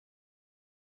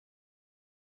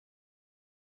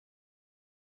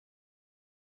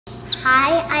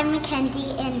Hi, I'm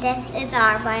Mackenzie, and this is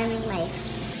Our Wyoming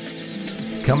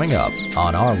Life. Coming up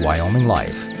on Our Wyoming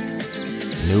Life.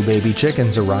 New baby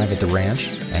chickens arrive at the ranch,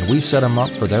 and we set them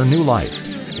up for their new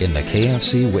life in the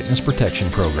KFC Witness Protection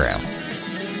Program.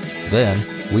 Then,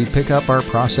 we pick up our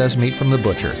processed meat from the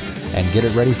butcher and get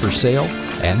it ready for sale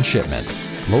and shipment,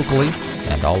 locally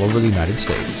and all over the United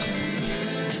States.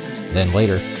 Then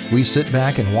later, we sit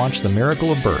back and watch the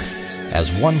miracle of birth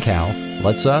as one cow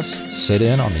lets us sit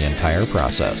in on the entire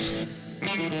process.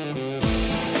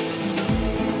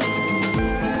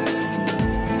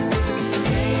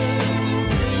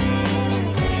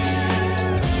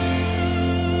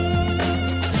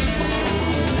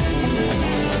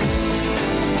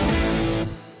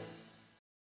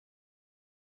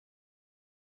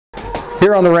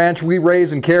 Here on the ranch, we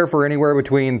raise and care for anywhere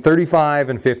between 35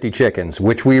 and 50 chickens,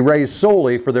 which we raise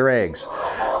solely for their eggs.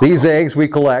 These eggs we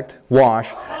collect,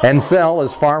 wash, and sell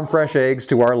as farm fresh eggs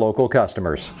to our local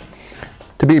customers.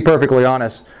 To be perfectly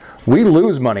honest, we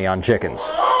lose money on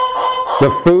chickens. The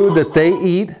food that they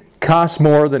eat costs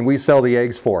more than we sell the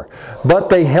eggs for, but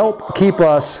they help keep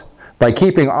us by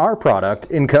keeping our product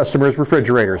in customers'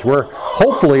 refrigerators, where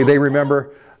hopefully they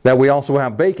remember that we also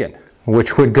have bacon,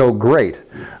 which would go great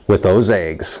with those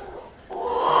eggs.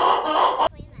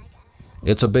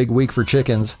 It's a big week for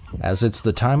chickens, as it's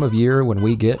the time of year when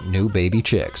we get new baby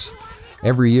chicks.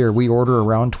 Every year we order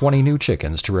around 20 new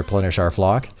chickens to replenish our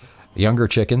flock. Younger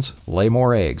chickens lay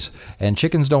more eggs, and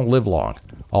chickens don't live long,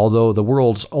 although the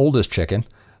world's oldest chicken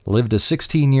lived to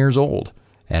 16 years old,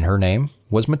 and her name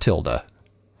was Matilda.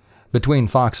 Between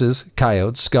foxes,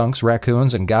 coyotes, skunks,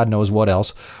 raccoons, and God knows what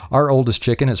else, our oldest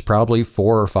chicken is probably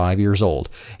 4 or 5 years old,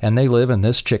 and they live in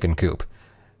this chicken coop,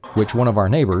 which one of our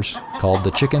neighbors called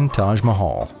the Chicken Taj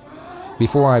Mahal.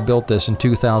 Before I built this in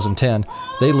 2010,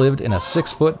 they lived in a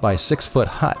 6-foot by 6-foot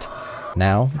hut.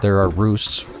 Now there are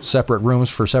roosts, separate rooms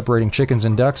for separating chickens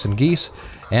and ducks and geese,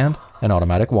 and an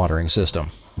automatic watering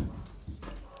system.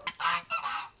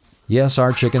 Yes,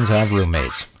 our chickens have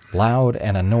roommates, loud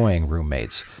and annoying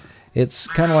roommates. It's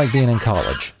kind of like being in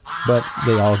college, but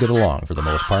they all get along for the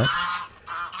most part.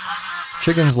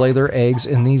 Chickens lay their eggs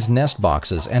in these nest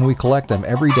boxes, and we collect them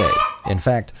every day. In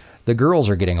fact, the girls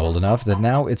are getting old enough that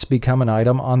now it's become an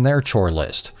item on their chore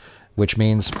list, which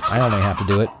means I only have to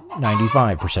do it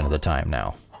 95% of the time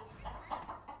now.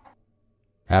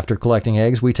 After collecting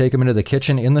eggs, we take them into the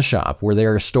kitchen in the shop, where they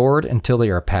are stored until they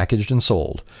are packaged and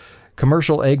sold.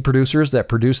 Commercial egg producers that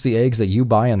produce the eggs that you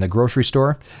buy in the grocery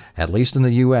store, at least in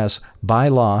the U.S., by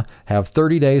law, have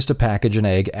 30 days to package an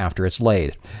egg after it's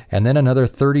laid, and then another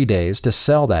 30 days to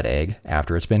sell that egg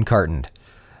after it's been cartoned.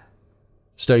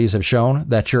 Studies have shown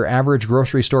that your average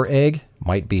grocery store egg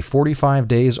might be 45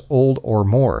 days old or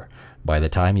more by the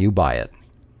time you buy it.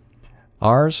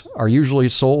 Ours are usually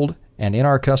sold and in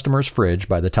our customers' fridge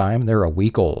by the time they're a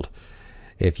week old.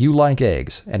 If you like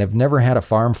eggs and have never had a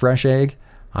farm fresh egg,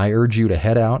 I urge you to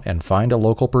head out and find a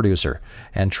local producer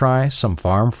and try some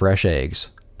farm fresh eggs.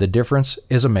 The difference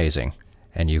is amazing,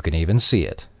 and you can even see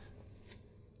it.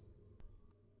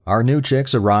 Our new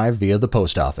chicks arrive via the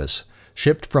post office,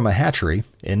 shipped from a hatchery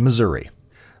in Missouri.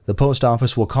 The post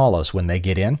office will call us when they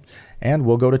get in, and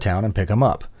we'll go to town and pick them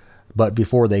up. But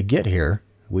before they get here,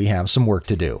 we have some work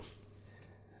to do.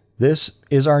 This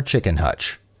is our chicken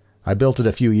hutch. I built it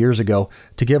a few years ago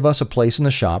to give us a place in the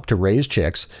shop to raise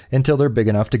chicks until they're big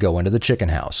enough to go into the chicken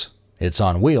house. It's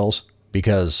on wheels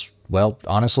because, well,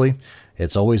 honestly,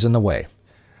 it's always in the way.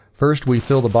 First, we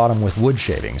fill the bottom with wood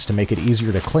shavings to make it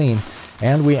easier to clean,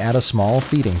 and we add a small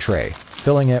feeding tray,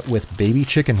 filling it with baby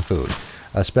chicken food,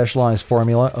 a specialized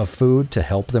formula of food to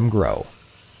help them grow.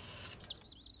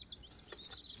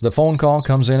 The phone call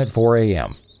comes in at 4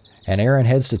 a.m., and Erin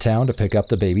heads to town to pick up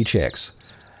the baby chicks.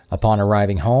 Upon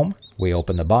arriving home, we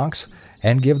open the box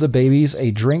and give the babies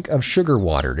a drink of sugar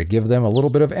water to give them a little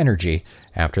bit of energy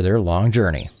after their long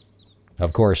journey.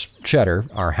 Of course, Cheddar,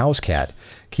 our house cat,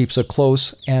 keeps a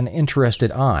close and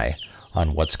interested eye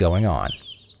on what's going on.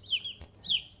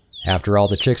 After all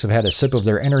the chicks have had a sip of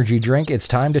their energy drink, it's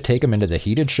time to take them into the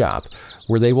heated shop,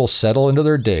 where they will settle into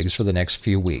their digs for the next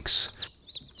few weeks.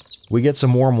 We get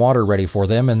some warm water ready for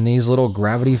them in these little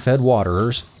gravity-fed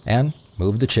waterers and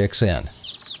move the chicks in.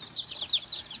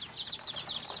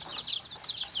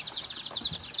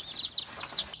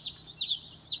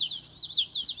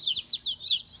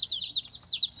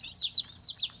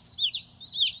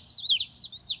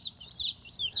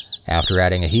 After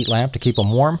adding a heat lamp to keep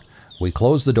them warm, we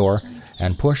close the door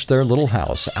and push their little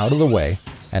house out of the way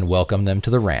and welcome them to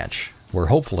the ranch, where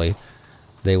hopefully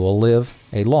they will live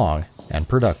a long and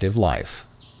productive life.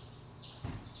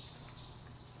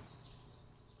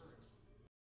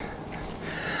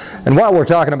 And while we're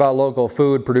talking about local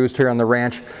food produced here on the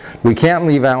ranch, we can't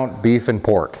leave out beef and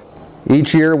pork.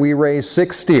 Each year we raise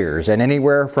 6 steers and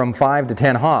anywhere from 5 to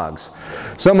 10 hogs.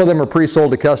 Some of them are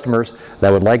pre-sold to customers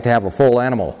that would like to have a full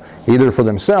animal, either for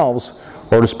themselves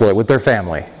or to split with their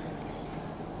family.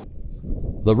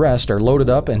 The rest are loaded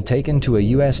up and taken to a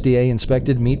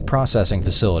USDA-inspected meat processing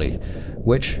facility,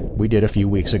 which we did a few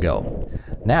weeks ago.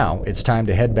 Now it's time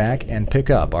to head back and pick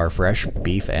up our fresh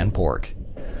beef and pork.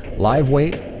 Live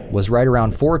weight was right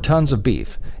around 4 tons of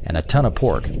beef and a ton of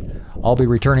pork. I'll be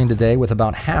returning today with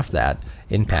about half that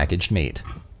in packaged meat.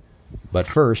 But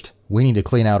first, we need to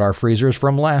clean out our freezers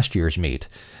from last year's meat.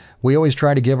 We always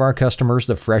try to give our customers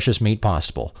the freshest meat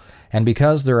possible, and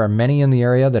because there are many in the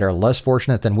area that are less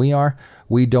fortunate than we are,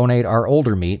 we donate our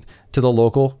older meat to the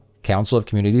local Council of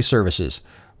Community Services,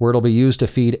 where it'll be used to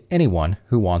feed anyone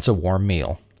who wants a warm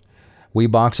meal. We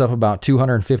box up about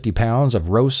 250 pounds of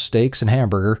roast steaks and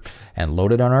hamburger and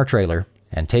load it on our trailer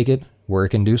and take it where it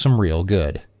can do some real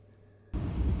good.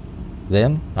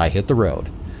 Then I hit the road,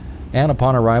 and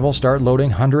upon arrival start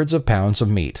loading hundreds of pounds of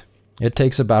meat. It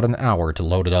takes about an hour to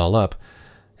load it all up,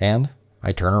 and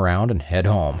I turn around and head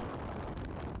home,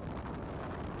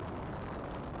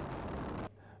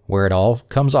 where it all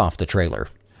comes off the trailer,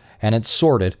 and it's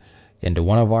sorted into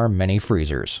one of our many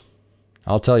freezers.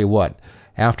 I'll tell you what,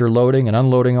 after loading and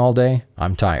unloading all day,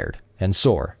 I'm tired and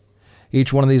sore.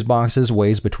 Each one of these boxes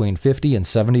weighs between 50 and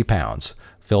 70 pounds,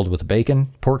 filled with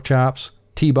bacon, pork chops,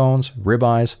 T-bones,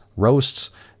 ribeyes,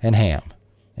 roasts, and ham.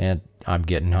 And I'm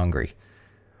getting hungry.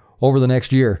 Over the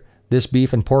next year, this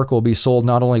beef and pork will be sold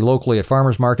not only locally at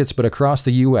farmers markets, but across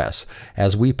the U.S.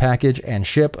 as we package and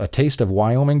ship a taste of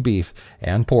Wyoming beef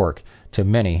and pork to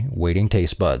many waiting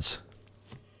taste buds.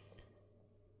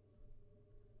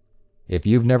 If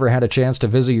you've never had a chance to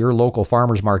visit your local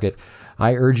farmers market,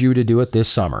 I urge you to do it this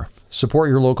summer. Support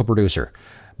your local producer.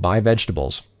 Buy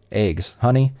vegetables, eggs,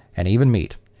 honey, and even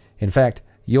meat. In fact,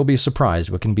 you'll be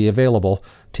surprised what can be available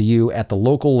to you at the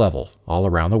local level all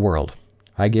around the world.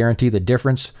 I guarantee the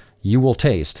difference you will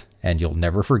taste and you'll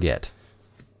never forget.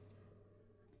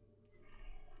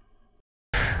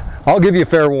 I'll give you a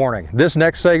fair warning. This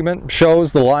next segment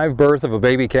shows the live birth of a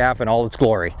baby calf in all its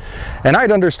glory. And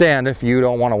I'd understand if you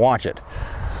don't want to watch it.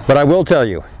 But I will tell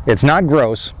you, it's not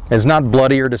gross, it's not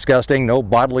bloody or disgusting, no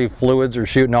bodily fluids are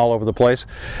shooting all over the place.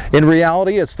 In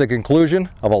reality, it's the conclusion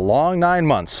of a long 9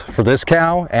 months for this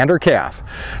cow and her calf,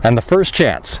 and the first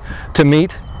chance to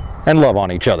meet and love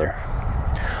on each other.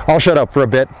 I'll shut up for a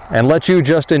bit and let you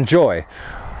just enjoy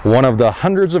one of the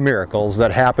hundreds of miracles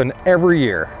that happen every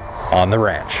year on the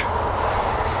ranch.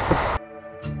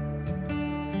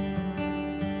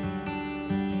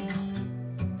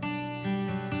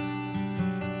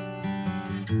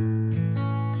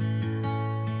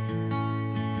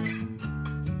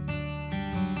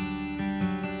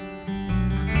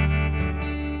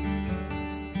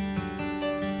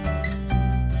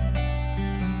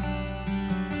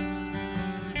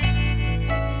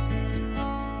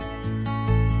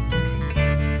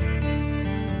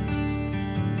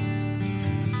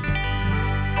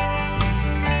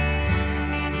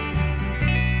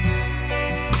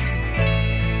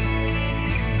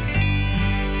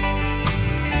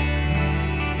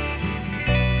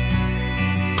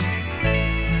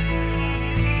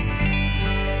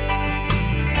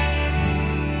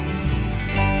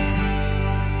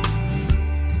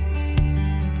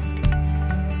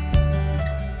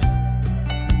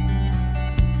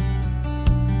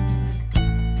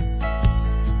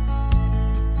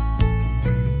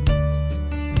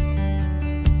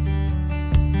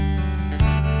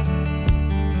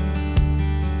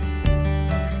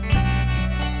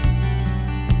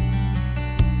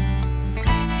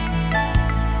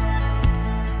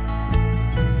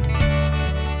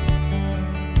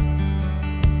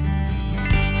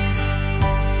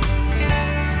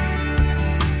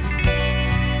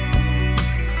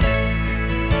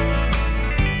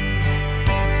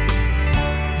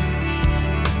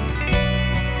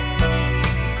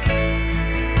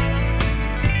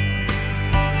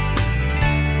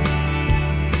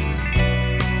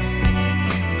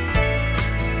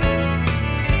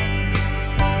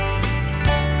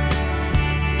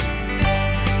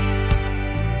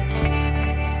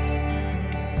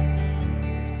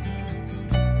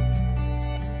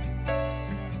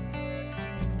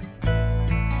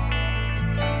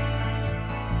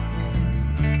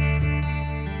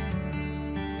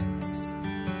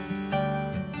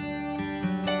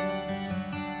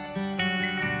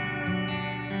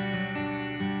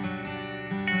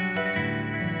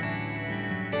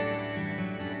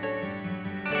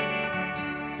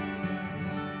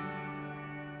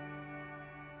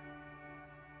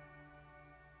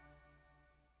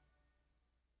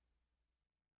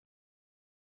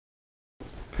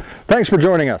 Thanks for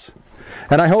joining us.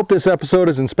 And I hope this episode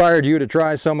has inspired you to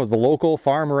try some of the local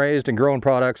farm-raised and grown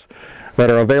products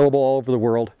that are available all over the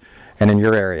world and in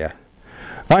your area.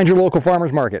 Find your local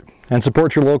farmers market and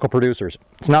support your local producers.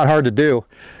 It's not hard to do.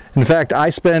 In fact, I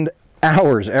spend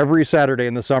hours every Saturday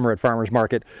in the summer at farmers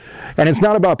market, and it's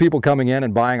not about people coming in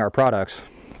and buying our products.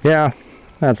 Yeah,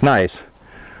 that's nice.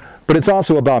 But it's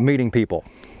also about meeting people,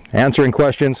 answering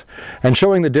questions, and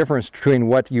showing the difference between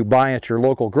what you buy at your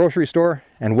local grocery store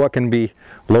and what can be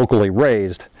locally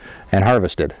raised and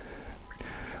harvested.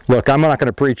 Look, I'm not going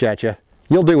to preach at you.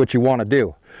 You'll do what you want to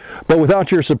do. But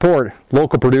without your support,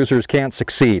 local producers can't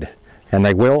succeed, and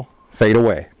they will fade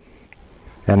away.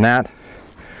 And that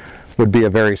would be a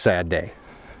very sad day.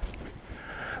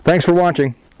 Thanks for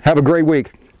watching. Have a great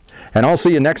week, and I'll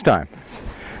see you next time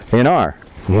in Our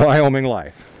Wyoming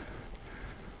Life.